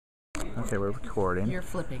Okay, we're recording. You're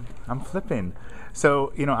flipping. I'm flipping.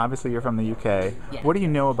 So, obviously you're from the UK. Yeah. What do you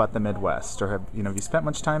know about the Midwest? Or have you spent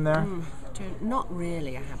much time there? Not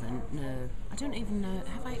really, I haven't, no. I don't even know,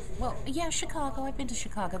 have I? Well, yeah, Chicago, I've been to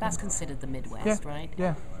Chicago. That's considered the Midwest, right?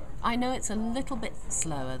 Yeah. I know it's a little bit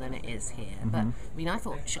slower than it is here, but I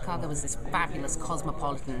thought Chicago was this fabulous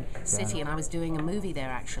cosmopolitan city, and I was doing a movie there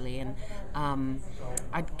actually, and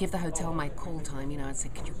I'd give the hotel my call time, I'd say,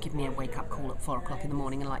 could you give me a wake-up call at 4 o'clock in the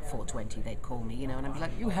morning, and like 4:20 they'd call me, and I'd be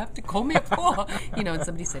like, you have to call me at 4, and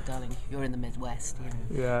somebody said, darling, you're in the Midwest,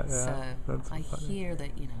 Yeah, So that's I funny. hear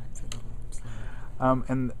that, it's a little slower.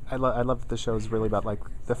 And I love that the show is really about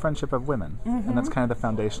the friendship of women, and that's kind of the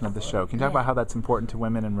foundation of the show. Can you talk about how that's important to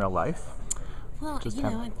women in real life? Well,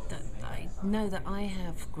 I know that I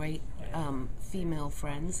have great female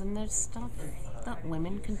friends, and there's stuff that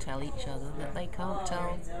women can tell each other that they can't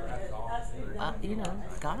tell,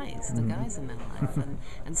 guys, the guys in their life,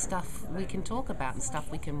 and stuff we can talk about, and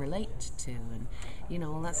stuff we can relate to, and,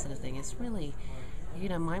 all that sort of thing. It's really,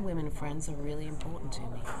 my women friends are really important to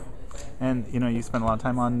me. And, you spend a lot of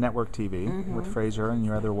time on network TV with Frasier and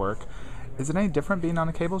your other work. Is it any different being on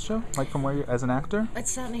a cable show, like from where you're as an actor? It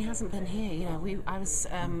certainly hasn't been here.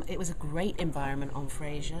 It was a great environment on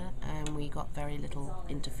Frasier, and we got very little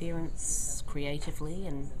interference creatively,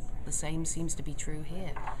 and the same seems to be true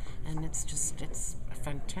here. And it's a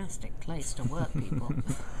fantastic place to work, people.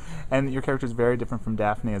 And your character is very different from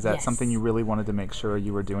Daphne. Is that Yes. something you really wanted to make sure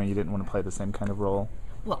you were doing? You didn't want to play the same kind of role?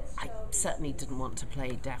 Well, I certainly didn't want to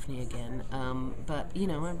play Daphne again, but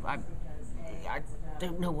I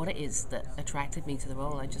don't know what it is that attracted me to the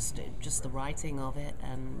role. Just the writing of it,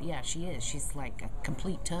 and yeah, she's like a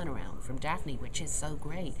complete turnaround from Daphne, which is so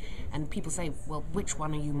great. And people say, well, which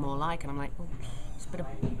one are you more like? And I'm like, well, it's a bit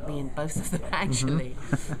of me in both of them, actually.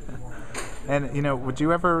 And, would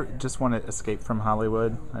you ever just want to escape from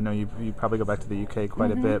Hollywood? I know you probably go back to the UK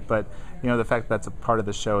quite a bit, but, the fact that's a part of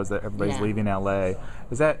the show is that everybody's leaving LA.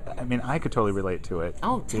 Is that, I could totally relate to it.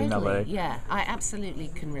 Oh, being in totally, LA. yeah. I absolutely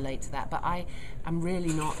can relate to that, but I'm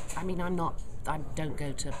really not, I don't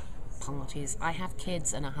go to parties. I have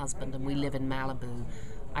kids and a husband, and we live in Malibu.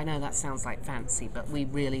 I know that sounds like fancy, but we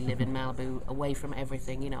really live in Malibu, away from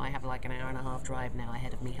everything. I have like an hour and a half drive now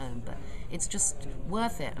ahead of me home, but it's just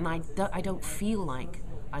worth it. And I don't feel like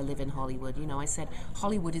I live in Hollywood. I said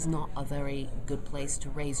Hollywood is not a very good place to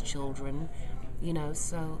raise children,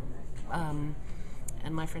 so...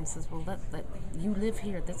 and my friend says, well, that you live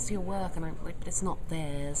here, that's your work, and I'm like, but it's not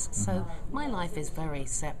theirs. So my life is very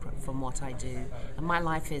separate from what I do, and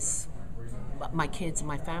my kids and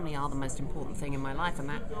my family are the most important thing in my life, and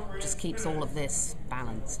that just keeps all of this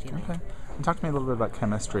balanced, Okay. And talk to me a little bit about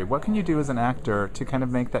chemistry. What can you do as an actor to kind of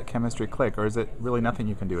make that chemistry click, or is it really nothing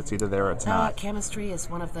you can do? It's either there or it's not. Chemistry is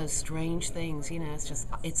one of those strange things, it's just,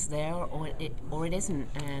 it's there or it isn't,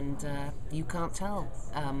 and you can't tell.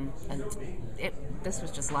 And this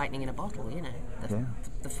was just lightning in a bottle,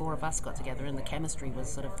 The four of us got together, and the chemistry was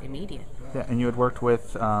sort of immediate. Yeah, and you had worked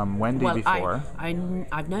with Wendy before.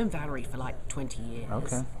 I've known Valerie for like 20 years.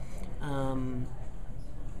 Okay.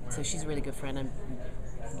 So she's a really good friend,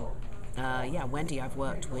 and Wendy I've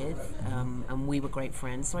worked with, and we were great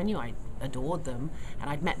friends, so I knew I adored them, and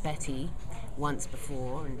I'd met Betty once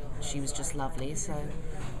before, and she was just lovely, so,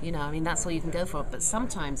 that's all you can go for. But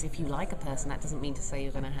sometimes if you like a person, that doesn't mean to say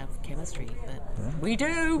you're going to have chemistry, but we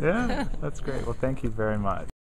do! Yeah, that's great. Well, thank you very much.